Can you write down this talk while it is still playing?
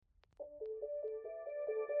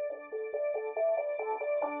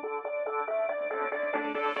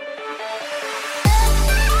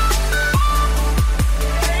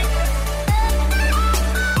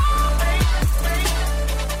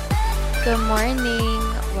Good morning.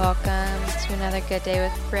 Welcome to another Good Day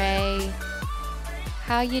with Ray.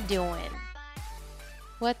 How you doing?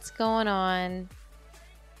 What's going on?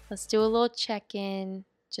 Let's do a little check-in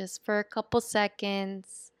just for a couple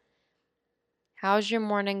seconds. How's your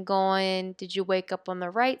morning going? Did you wake up on the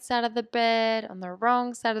right side of the bed, on the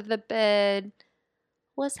wrong side of the bed?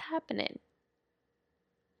 What's happening?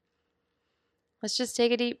 Let's just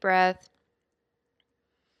take a deep breath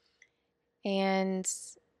and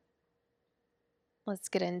let's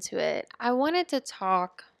get into it. I wanted to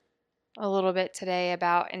talk a little bit today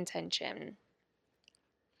about intention.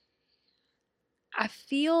 I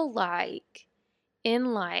feel like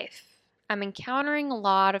in life, I'm encountering a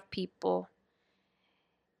lot of people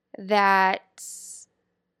that,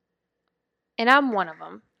 and I'm one of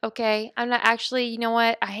them, okay? I'm not actually, you know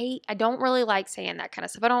what? I don't really like saying that kind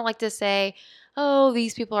of stuff. I don't like to say, oh,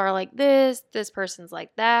 these people are like this person's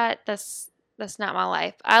like that. That's not my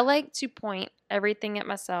life. I like to point everything at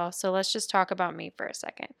myself. So let's just talk about me for a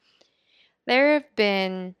second. There have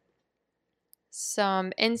been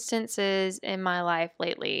some instances in my life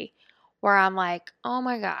lately where I'm like, oh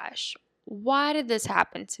my gosh, why did this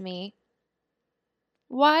happen to me?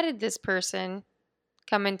 Why did this person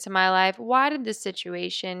come into my life? Why did this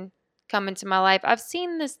situation come into my life? I've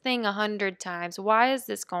seen this thing 100 times. Why is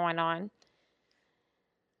this going on?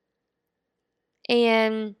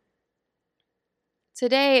 And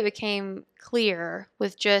today it became clear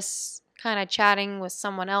with just kind of chatting with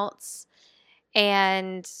someone else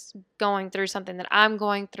and going through something that I'm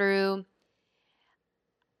going through.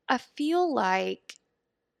 I feel like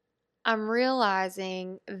I'm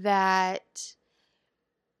realizing that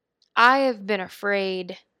I have been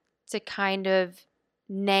afraid to kind of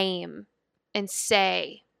name and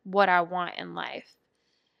say what I want in life.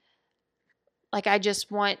 Like I just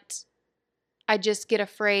get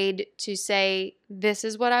afraid to say this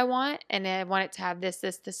is what I want and I want it to have this,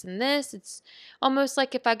 and this. It's almost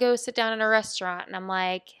like if I go sit down in a restaurant and I'm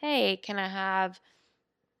like, hey, can I have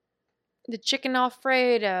the chicken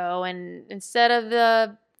Alfredo and instead of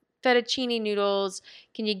the fettuccine noodles,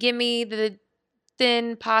 can you give me the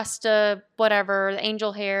thin pasta, whatever, the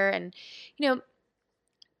angel hair, and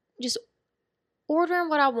just ordering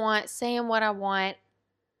what I want, saying what I want,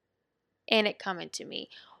 and it coming to me.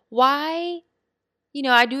 Why?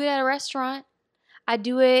 I do it at a restaurant. I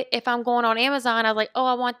do it if I'm going on Amazon. I was like, oh,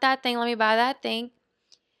 I want that thing. Let me buy that thing.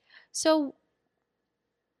 So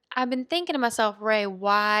I've been thinking to myself, Ray,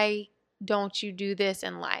 why don't you do this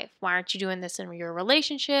in life? Why aren't you doing this in your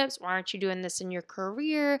relationships? Why aren't you doing this in your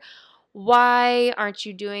career? Why aren't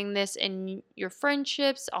you doing this in your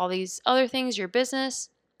friendships, all these other things, your business?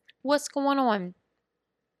 What's going on?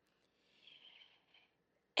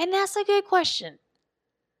 And that's a good question.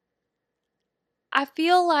 I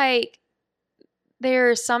feel like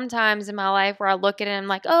there are some times in my life where I look at it and I'm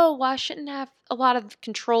like, oh, well, I shouldn't have a lot of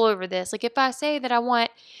control over this. Like if I say that I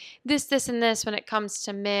want this, and this when it comes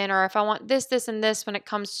to men, or if I want this, and this when it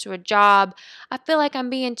comes to a job, I feel like I'm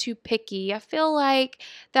being too picky. I feel like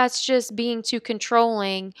that's just being too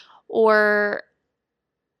controlling or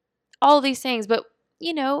all these things. But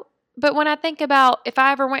when I think about if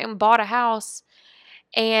I ever went and bought a house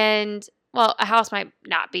and well, a house might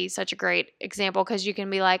not be such a great example because you can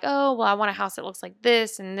be like, oh, well, I want a house that looks like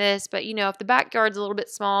this and this. But, if the backyard's a little bit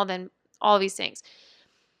small, then all these things.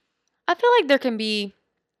 I feel like there can be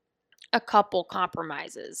a couple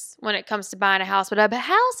compromises when it comes to buying a house. But a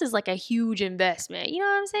house is like a huge investment. You know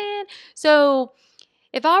what I'm saying? So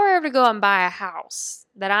if I were ever to go and buy a house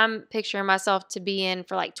that I'm picturing myself to be in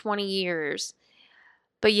for like 20 years,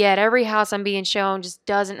 but yet every house I'm being shown just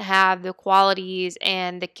doesn't have the qualities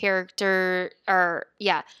and the character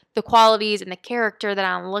the qualities and the character that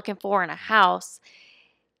I'm looking for in a house.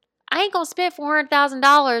 I ain't going to spend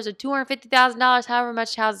 $400,000 or $250,000, however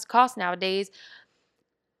much houses cost nowadays,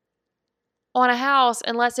 on a house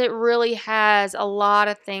unless it really has a lot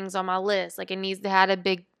of things on my list. Like it needs to have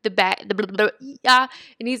it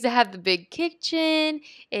needs to have the big kitchen.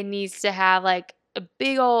 It needs to have like a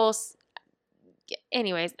big old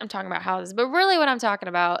anyways, I'm talking about houses, but really what I'm talking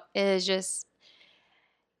about is just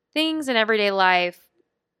things in everyday life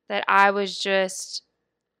that I was just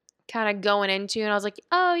kind of going into and I was like,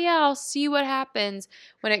 "Oh yeah, I'll see what happens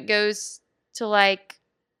when it goes to like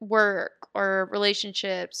work or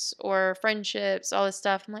relationships or friendships, all this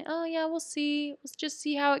stuff." I'm like, "Oh yeah, we'll see. Let's just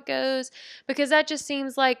see how it goes," because that just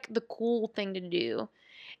seems like the cool thing to do.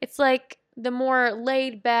 It's like the more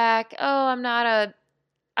laid back, "Oh,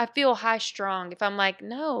 I feel high strung if I'm like,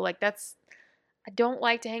 no, like I don't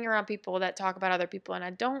like to hang around people that talk about other people, and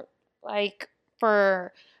I don't like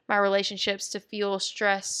for my relationships to feel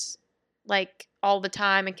stress like all the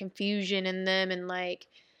time and confusion in them and like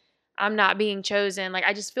I'm not being chosen. Like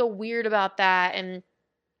I just feel weird about that and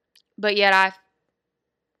but yet I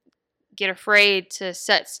get afraid to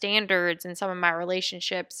set standards in some of my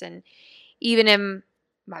relationships and even in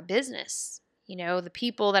my business. The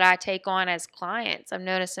people that I take on as clients, I'm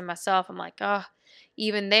noticing myself, I'm like, oh,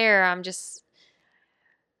 even there, I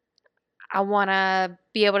want to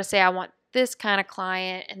be able to say I want this kind of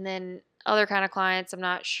client and then other kind of clients, I'm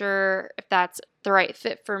not sure if that's the right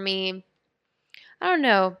fit for me. I don't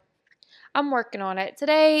know. I'm working on it.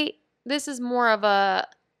 Today, this is more of a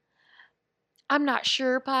I'm not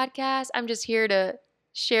sure podcast. I'm just here to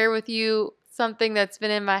share with you something that's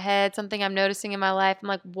been in my head, something I'm noticing in my life. I'm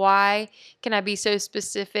like, why can I be so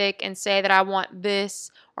specific and say that I want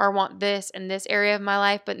this or I want this in this area of my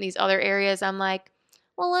life, but in these other areas, I'm like,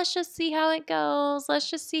 well, let's just see how it goes. Let's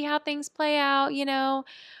just see how things play out.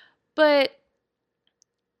 But,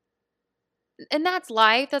 and that's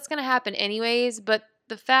life. That's going to happen anyways. But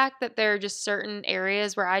the fact that there are just certain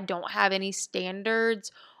areas where I don't have any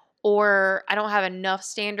standards or I don't have enough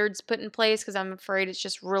standards put in place because I'm afraid it's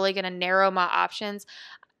just really going to narrow my options.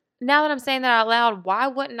 Now that I'm saying that out loud, why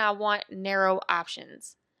wouldn't I want narrow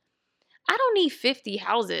options? I don't need 50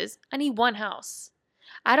 houses. I need one house.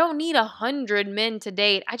 I don't need 100 men to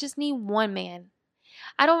date. I just need one man.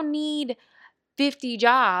 I don't need 50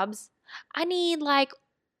 jobs. I need like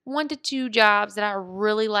 1 to 2 jobs that I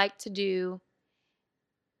really like to do.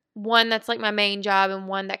 One that's like my main job and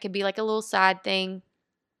one that could be like a little side thing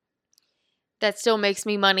that still makes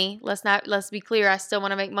me money. Let's be clear, I still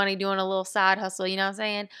want to make money doing a little side hustle, you know what I'm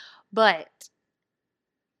saying? But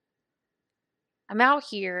I'm out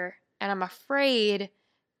here and I'm afraid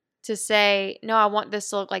to say, no, I want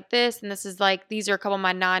this to look like this and this is like these are a couple of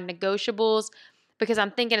my non-negotiables because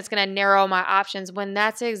I'm thinking it's going to narrow my options when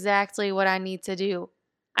that's exactly what I need to do.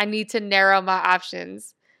 I need to narrow my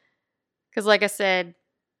options. Cuz like I said,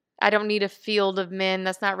 I don't need a field of men.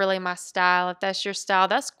 That's not really my style. If that's your style,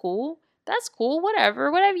 that's cool. That's cool.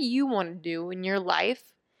 Whatever you want to do in your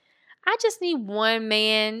life. I just need one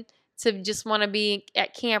man to just want to be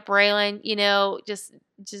at Camp Raylan, just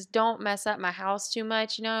don't mess up my house too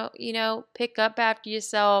much, pick up after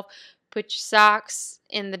yourself, put your socks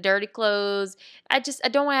in the dirty clothes. I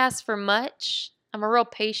don't want to ask for much. I'm a real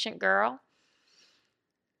patient girl.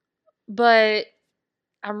 But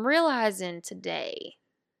I'm realizing today,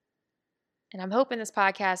 and I'm hoping this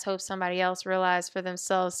podcast helps somebody else realize for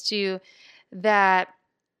themselves too, that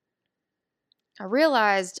I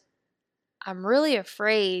realized I'm really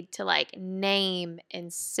afraid to like name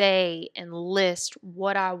and say and list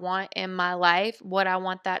what I want in my life, what I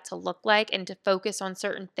want that to look like, and to focus on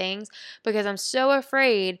certain things because I'm so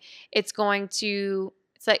afraid it's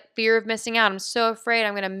like fear of missing out. I'm so afraid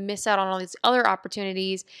I'm going to miss out on all these other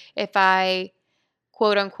opportunities if I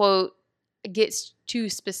quote unquote get too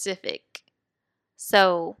specific.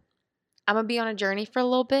 So I'm going to be on a journey for a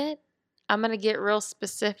little bit. I'm going to get real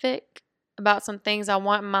specific about some things I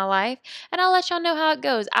want in my life, and I'll let y'all know how it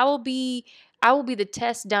goes. I will be the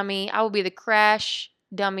test dummy. I will be the crash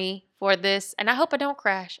dummy for this, and I hope I don't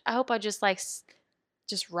crash. I hope I just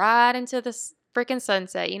just ride into the freaking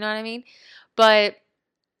sunset, you know what I mean? But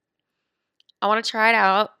I want to try it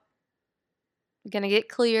out. I'm going to get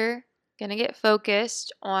clear, going to get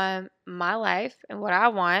focused on my life and what I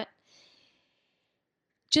want.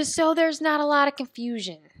 Just so there's not a lot of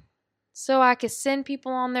confusion. So I could send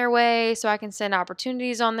people on their way, so I can send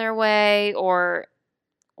opportunities on their way or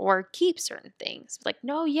keep certain things. Like,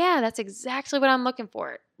 no, yeah, that's exactly what I'm looking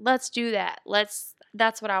for. Let's do that.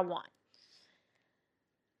 That's what I want.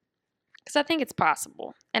 Cuz I think it's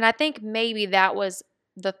possible. And I think maybe that was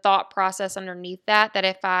the thought process underneath that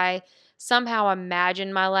if I somehow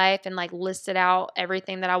imagined my life and like listed out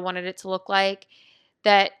everything that I wanted it to look like,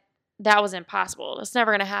 that that was impossible. It's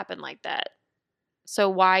never going to happen like that. So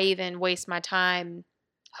why even waste my time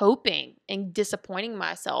hoping and disappointing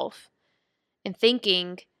myself and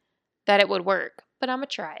thinking that it would work? But I'm going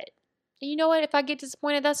to try it. And you know what? If I get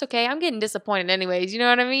disappointed, that's okay. I'm getting disappointed anyways. You know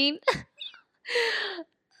what I mean?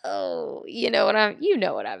 Oh, you know what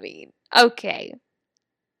I mean. Okay.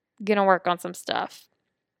 Gonna work on some stuff.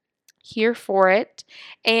 Here for it.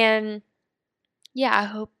 And yeah, I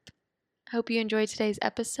hope you enjoyed today's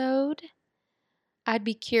episode. I'd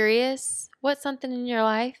be curious, what's something in your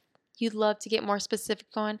life you'd love to get more specific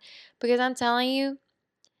on? Because I'm telling you,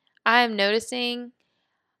 I am noticing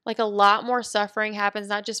like a lot more suffering happens,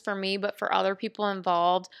 not just for me, but for other people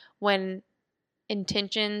involved when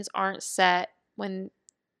intentions aren't set, when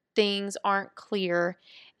things aren't clear.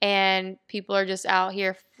 and people are just out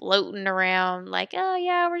here floating around like, oh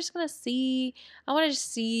yeah, we're just gonna see. I want to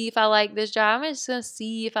just see if I like this job. I'm just gonna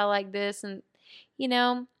see if I like this. And you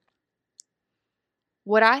know,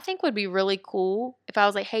 what I think would be really cool if I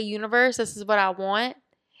was like, hey, universe, this is what I want.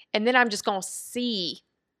 And then I'm just gonna see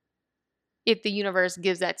if the universe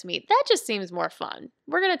gives that to me. That just seems more fun.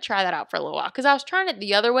 We're gonna try that out for a little while. Because I was trying it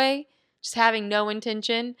the other way, just having no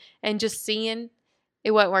intention and just seeing. It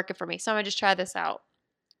wasn't working for me. So I'm gonna just try this out.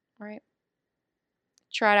 All right.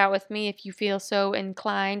 Try it out with me if you feel so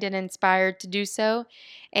inclined and inspired to do so.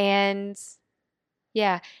 And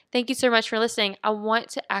yeah, thank you so much for listening. I want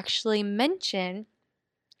to actually mention,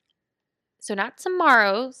 so not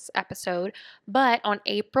tomorrow's episode, but on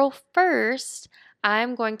April 1st,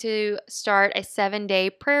 I'm going to start a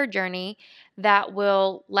 7-day prayer journey that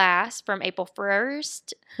will last from April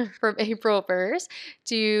 1st from April 1st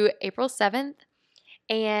to April 7th.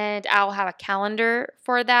 And I'll have a calendar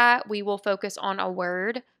for that. We will focus on a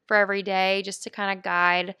word for every day just to kind of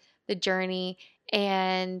guide the journey.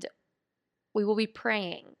 And we will be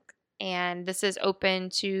praying. And this is open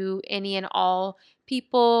to any and all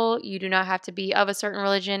people. You do not have to be of a certain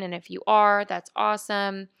religion. And if you are, that's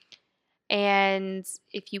awesome. And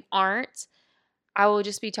if you aren't, I will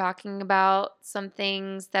just be talking about some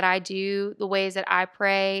things that I do, the ways that I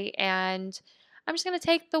pray, and I'm just going to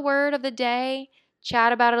take the word of the day,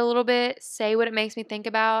 chat about it a little bit, say what it makes me think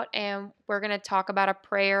about, and we're going to talk about a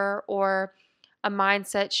prayer or a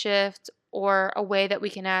mindset shift or a way that we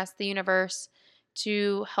can ask the universe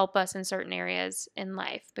to help us in certain areas in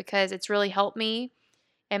life because it's really helped me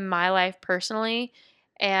in my life personally.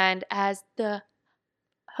 And as the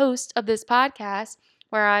host of this podcast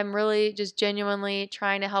where I'm really just genuinely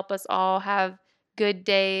trying to help us all have good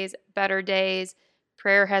days, better days.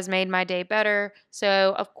 Prayer has made my day better.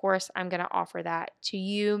 So, of course, I'm going to offer that to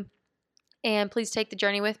you. And please take the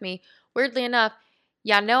journey with me. Weirdly enough,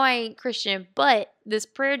 y'all know I ain't Christian, but this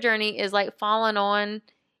prayer journey is like falling on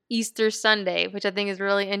Easter Sunday, which I think is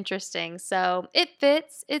really interesting. So it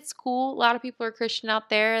fits. It's cool. A lot of people are Christian out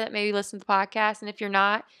there that maybe listen to the podcast. And if you're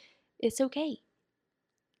not, it's okay.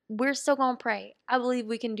 We're still going to pray. I believe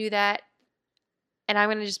we can do that. And I'm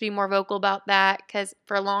going to just be more vocal about that because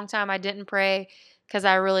for a long time I didn't pray because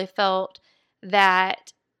I really felt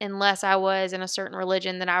that unless I was in a certain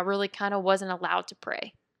religion, then I really kind of wasn't allowed to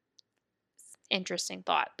pray. Interesting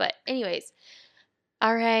thought. But, anyways,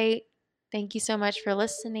 all right. Thank you so much for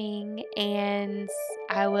listening. And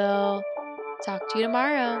I will talk to you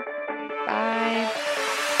tomorrow. Bye.